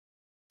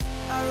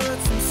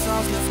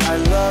calls me if I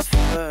love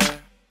her.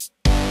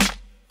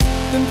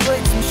 Been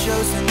played some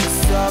shows in the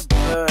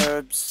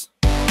suburbs.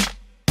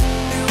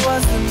 It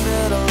was the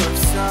middle of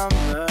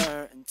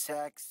summer in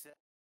Texas.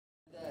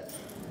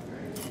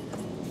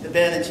 The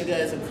band that you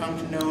guys have come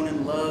to know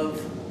and love,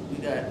 we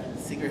got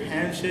Secret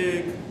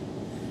Handshake.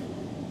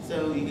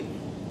 So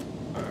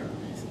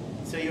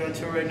you're on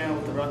tour right now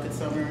with the Rocket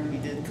Summer. You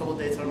did a couple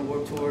dates on the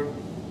Warped Tour.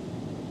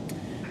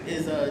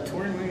 Is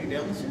touring wearing you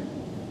down this year?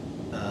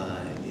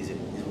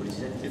 What did you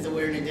say? Is it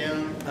wearing you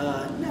down?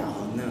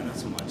 No, not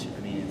so much. I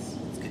mean, it's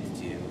good to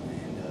do,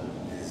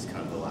 and this is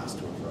kind of the last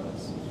tour for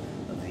us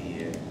of the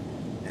year,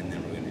 and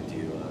then we're gonna do a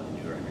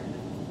new record.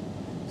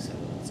 So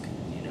it's good,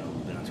 you know,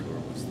 we've been on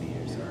tour most of the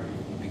year, so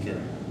it'll be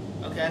good.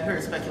 Okay, I've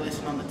heard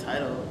speculation on the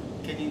title.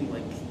 Can you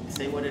like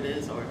say what it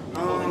is, or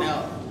holding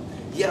out?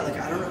 Yeah, like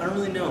I don't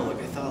really know.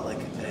 Like I thought, like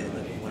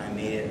when I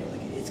made it,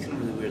 like it's kind of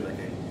really weird. Like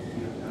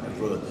I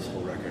wrote this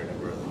whole record. I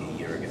wrote it like a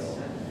year ago,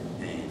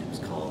 and it was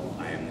called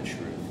 "I Am the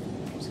Truth."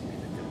 It was gonna be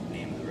like the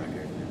name of the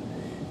record,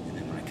 and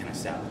then when I kind of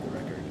sat with the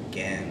record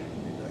again,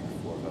 maybe like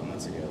 4 or 5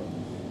 months ago,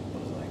 I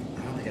was like,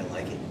 I don't think I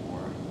like it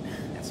anymore,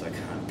 and so I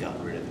kind of got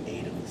rid of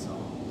 8 of the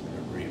songs and I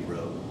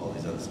rewrote all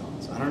these other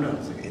songs. So I don't know.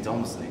 It's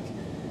almost like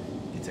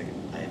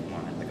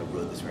I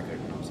wrote this record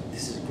and I was like,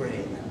 this is great,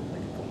 and then like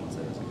a couple months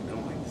later, I was like, I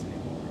don't like this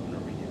anymore. I'm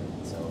gonna redo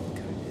it. So I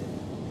kind of did.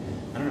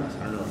 I don't know.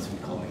 That's what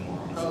we call me more.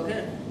 Oh,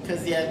 okay.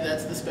 Because yeah,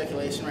 that's the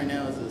speculation right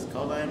now. Is it's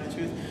called "I Am the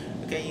Truth"?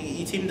 Okay,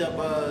 you teamed up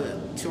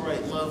to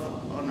write "Love"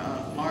 on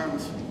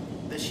Arms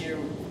this year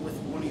with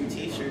one of your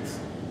T-shirts.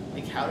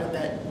 Like, how did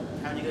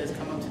you guys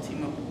come up to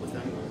team up with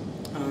them?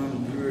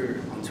 We were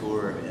on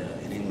tour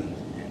in England,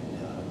 and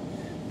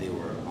they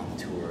were on the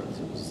tour.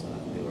 So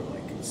they were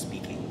like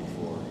speaking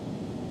before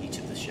each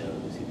of the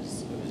shows. It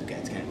was a guy,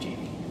 it's kind of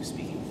Jamie. He was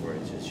speaking before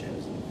each of the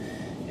shows,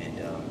 and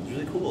it was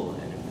really cool.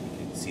 And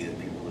you could see that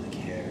people really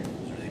cared.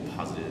 It was really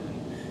positive.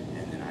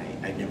 And then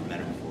I'd never met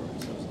him before,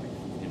 so I was like,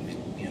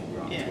 we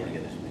were on tour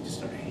together, so we just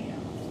started hanging out.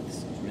 I was like, this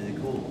is really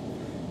cool.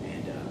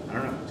 And I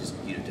don't know, just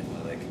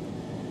definitely like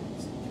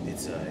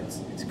it's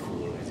a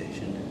cool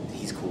organization. And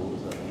he's cool,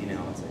 so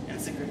it's like. And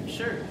Secret,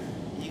 sure.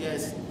 You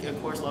guys,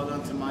 of course, log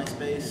on to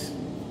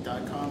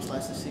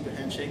myspace.com/The Secret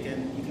Handshake,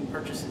 and you can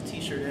purchase a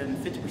T-shirt, and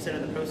 50%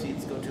 of the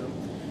proceeds go to him.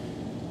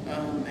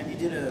 And you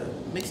did a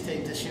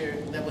mixtape this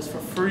year that was for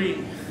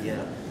free.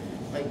 Yeah.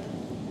 Like,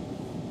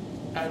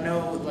 I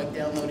know like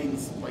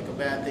downloading's like a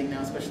bad thing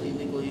now, especially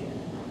illegally,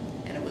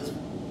 and it was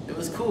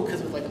cool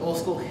because it was like old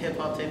school hip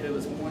hop tape. It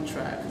was 1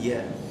 track.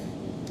 Yeah.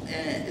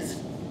 And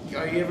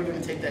are you ever going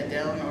to take that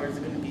down, or is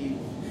it going to be?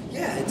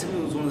 Yeah, it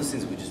was one of those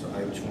things I just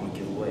want to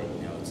give away.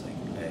 It's like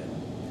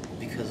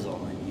because all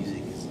my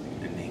music is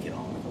like I make it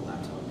on like a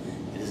laptop.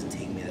 It doesn't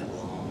take me that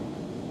long,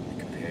 like,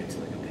 compared to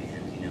like a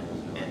band. There's no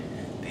like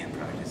band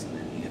practice, and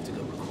then you have to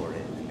go record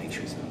it and make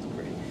sure it sounds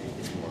great.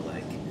 It's more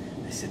like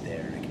I sit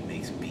there and I can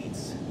make some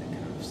beats and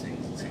kind of sing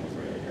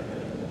for it.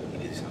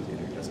 It either sounds good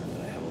or it doesn't.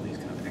 But I have all these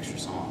kind of extra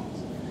songs,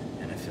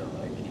 and I feel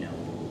like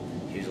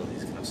here's all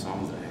these kind of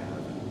songs that I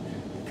have, and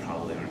they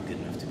probably aren't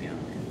good enough to be on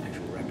like an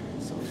actual record.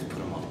 So I'll just put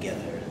them all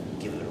together and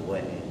give it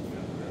away.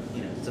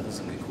 It's definitely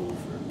something cool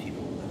for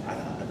people. I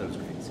thought it was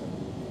great. So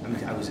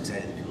I was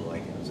excited that people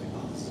like it. I was like,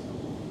 oh, this is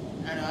cool.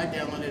 I know I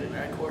downloaded it.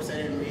 Of course, I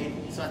didn't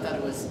read, so I thought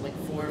it was like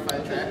 4 or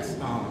 5 tracks,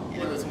 and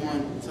it was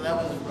 1. So that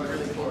was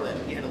really cool that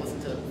you had to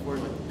listen to it for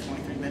like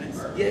 23 minutes.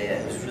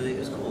 Yeah, it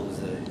was cool. It was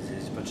a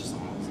bunch of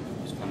songs. It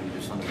was fun. It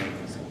was fun to make.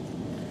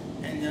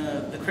 And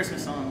the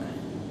Christmas song.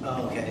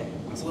 Oh, okay.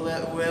 Will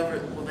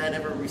that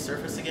ever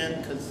resurface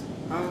again? Cause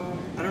I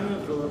don't know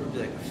if it'll ever be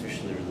like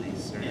officially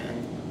released or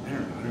anything. I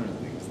don't really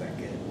think it's that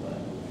good, but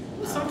it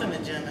was something to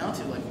jam out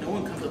to. Like, no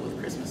one comes up with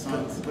Christmas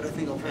songs. But I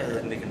think I'll probably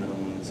like make another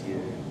one this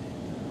year.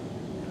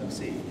 I'll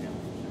see.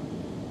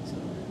 So.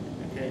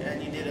 Okay,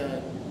 and you did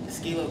a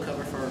Skee Lo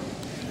cover for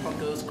Punk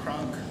Goes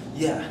Crunk.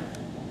 Yeah.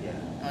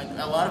 Like,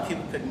 a lot of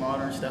people pick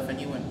modern stuff,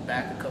 and you went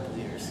back a couple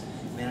years.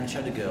 Man, I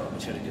tried to go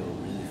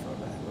really far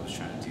back. I was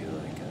trying to do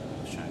like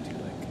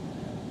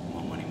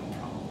More Money, More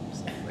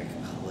Problems, like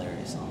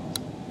hilarious songs.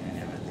 And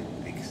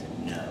they said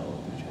no.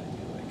 I tried to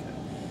do like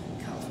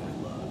California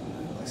Love,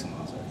 and then like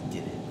someone else already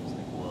did it. I was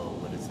like, whoa,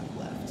 what is like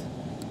left?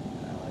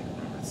 And I like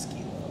remembered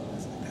Skee Lo. I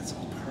was like, that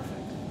sounds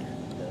perfect.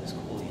 That was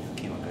cool. It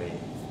came out great.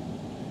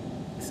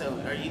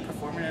 So, are you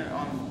performing it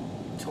on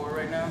tour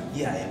right now?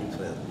 Yeah, we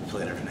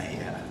play it every night.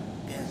 Yeah.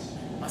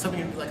 I was hoping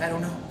you'd be like, I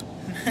don't know.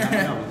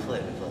 No, we play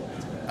it.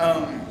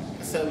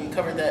 So you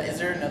covered that. Is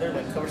there another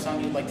like cover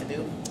song you'd like to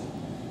do?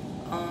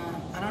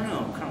 I don't know.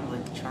 I'm kind of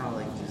like trying to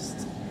like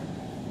just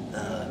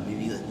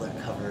maybe like let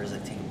covers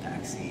like take a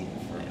backseat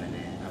for a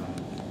minute. I'm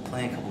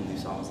playing a couple new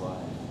songs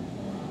live,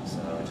 so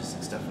just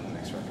like stuff from the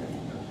next record.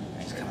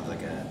 It's kind of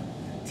like a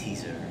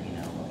teaser,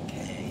 like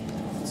hey.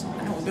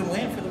 I know we've been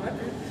waiting for the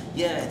record.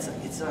 Yeah,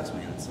 it sucks,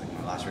 man. It's like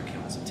my last record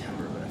came out in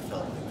September, but I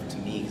felt like to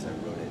me because I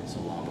wrote it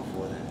so long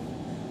before then.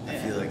 I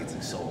feel like it's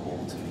like so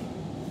old to me,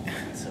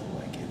 and so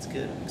like it's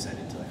good. I'm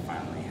excited to like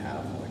finally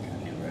have like a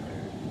new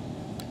record.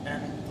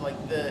 And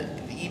like the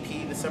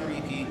EP, the summer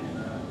EP,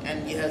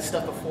 and you had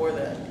stuff before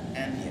that,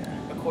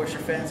 and of course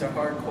your fans are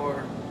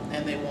hardcore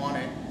and they want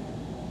it.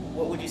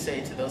 What would you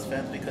say to those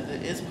fans, because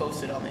it is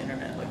posted on the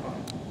internet, like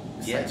on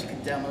sites you can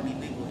download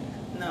illegally?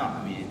 No,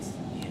 I mean it's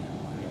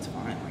it's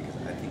fine. Like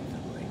I think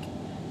that like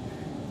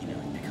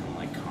it's become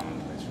like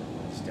commonplace for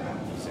everyone to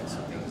download music. So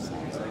things as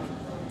long as like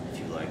if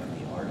you like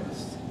the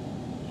artist,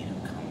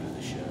 come to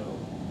the show,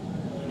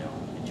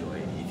 enjoy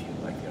it. If you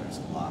like the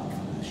artist a lot,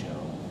 come to the show,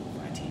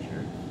 buy a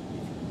T-shirt.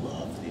 If you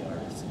love the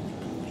artist, if you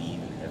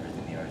believe in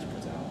everything the artist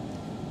puts out,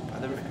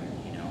 buy the record.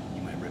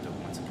 You might rip it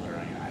once and put it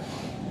on your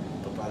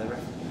iPhone, but buy the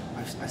record.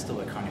 I still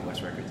buy Kanye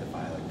West records. I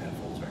buy like Ben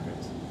Folds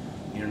records.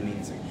 You know what I mean?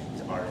 It's like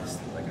these artists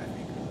that like I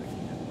think are like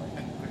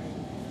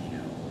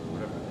or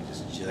whatever. Like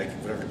just like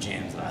whatever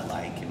jams that I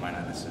like. It might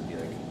not necessarily be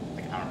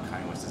like I don't.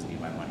 Kanye West doesn't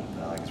need my money,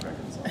 but I like his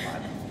records. So I'll buy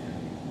them.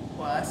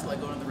 Well, I still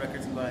like going to the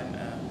records and buying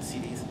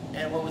CDs.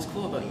 And what was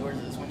cool about yours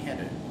is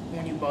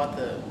when you bought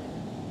the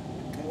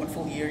 1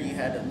 full year, you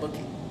had to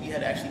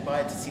actually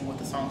buy it to see what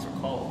the songs were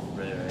called.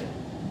 Right.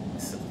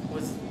 So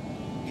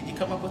did you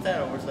come up with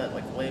that, or was that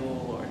like label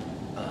or?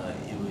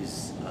 It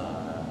was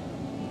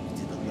we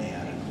did the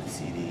layout of the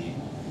CD.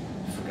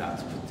 Forgot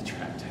to put the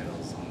track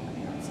titles on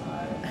the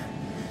outside,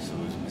 so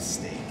it was a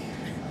mistake.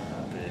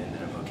 But it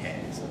ended up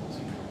okay, so it was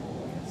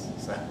cool, I guess.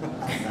 So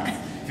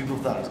people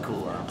thought it was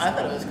cool. I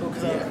thought it was cool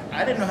because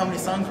I didn't know how many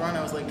songs were on.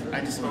 I was like,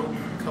 I just wrote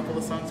a couple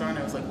of songs on.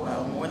 I was like,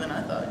 wow, more than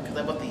I thought, because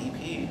I bought the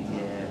EP.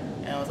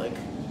 Yeah. And I was like,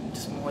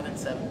 just more than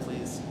 7,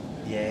 please.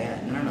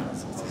 Yeah. No.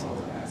 That's all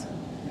that matters.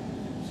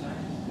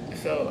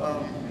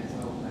 So,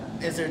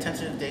 is there a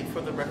tentative date for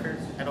the record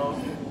at all,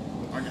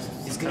 or just?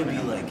 It's gonna be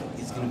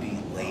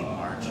late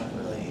March,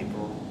 early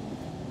April.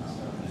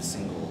 And the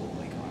single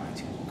on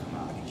iTunes will come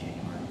out in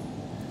January.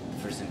 The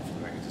first thing for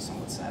the record is a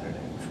song on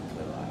Saturday, which we'll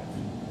play live,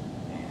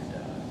 and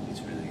it's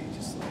really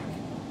just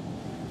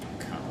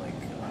kind of like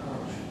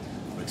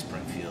Rick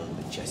Springfield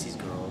with Jesse's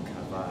Girl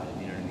kind of vibe.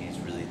 You know what I mean? It's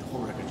really the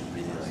whole record's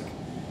really like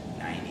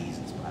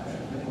 90s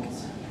inspired,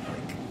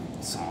 like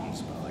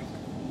songs about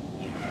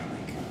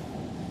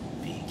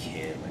being a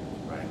kid, like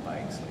riding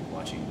bikes, like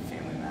watching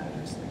Family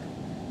Matters, like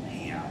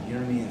hanging out. You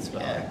know what I mean? It's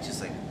about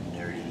just like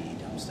nerdy,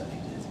 dumb stuff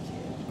you did as a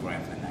kid, growing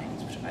up in the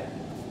 90s, which I did,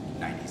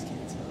 90s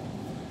kid. So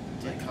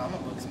like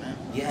comic books, man.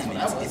 Yeah, I mean,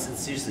 it's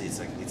seriously, it's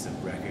a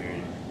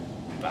record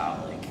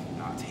about like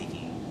not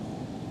taking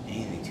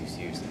anything too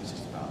seriously. It's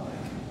just about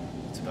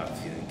it's about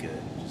feeling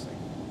good. Just like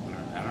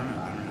I don't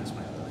know how to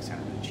explain it. It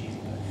sounds really cheesy,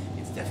 but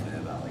it's definitely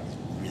about it's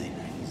really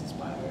 90s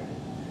inspired.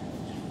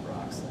 It just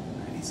rocks like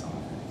a 90s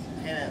song.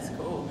 Hey, that's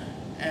cool.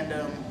 And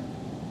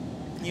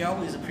you're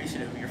always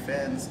appreciative of your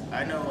fans.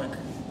 I know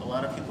a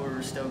lot of people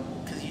were stoked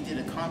because you did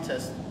a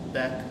contest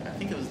back, I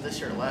think it was this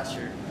year or last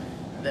year,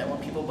 that when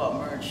people bought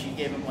merch, you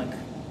gave them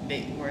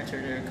they were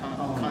entered a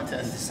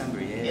contest. In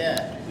December,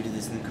 yeah. We did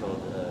this thing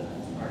called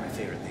My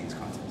Favorite Things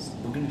contest.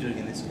 We're gonna do it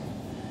again this year.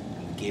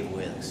 And we gave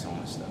away so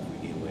much stuff.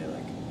 We gave away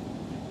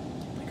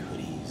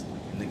hoodies,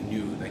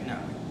 new,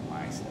 not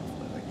my stuff,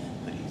 but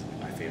hoodies,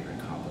 my favorite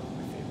combos,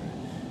 my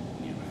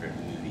favorite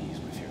movies,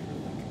 my favorite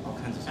all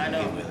kinds of stuff. I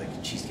know. We gave away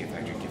Cheesecake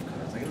Factory gift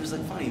cards. It was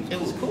funny. It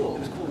was cool. It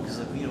was cool because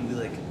we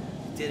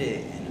did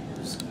it, and it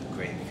was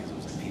great because it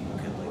was people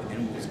could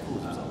and it was cool.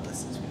 It was all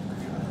listens. We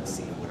could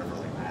see whatever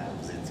I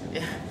was into.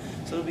 Yeah.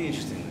 So it'll be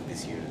interesting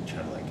this year to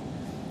try to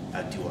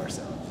outdo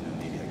ourselves.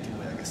 Maybe give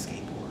away a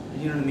skateboard.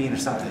 You know what I mean, or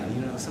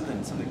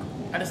something. Something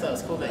cool. I just thought it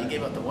was cool that you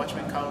gave out the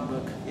Watchmen comic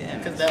book. Yeah.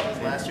 Because that was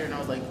last year, and I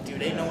was like,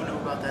 dude, ain't no one know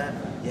about that.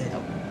 Yeah.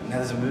 Now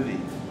there's a movie.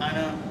 I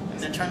know. And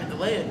they're trying to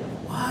delay it.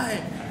 Why?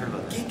 I heard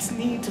about that. Geeks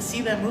need to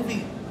see that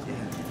movie. Yeah.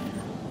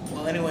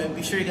 Well, anyway,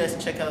 be sure you guys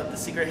check out the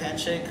Secret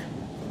Handshake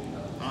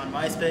on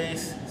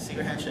MySpace,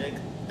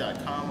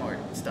 secrethandshake.com or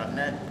it's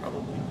 .net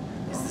probably.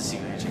 It's the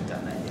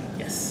secrethandshake.net.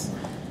 Yes.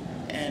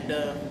 And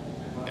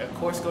of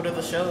course, go to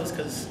the shows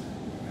because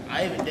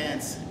I even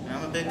dance, and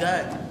I'm a big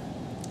guy.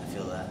 I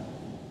feel that.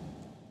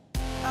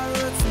 I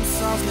wrote some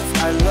songs cause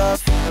I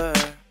love her.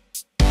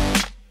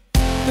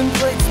 Then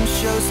played some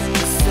shows in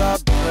the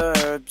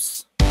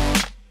suburbs.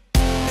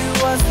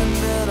 It was the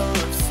middle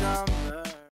of summer.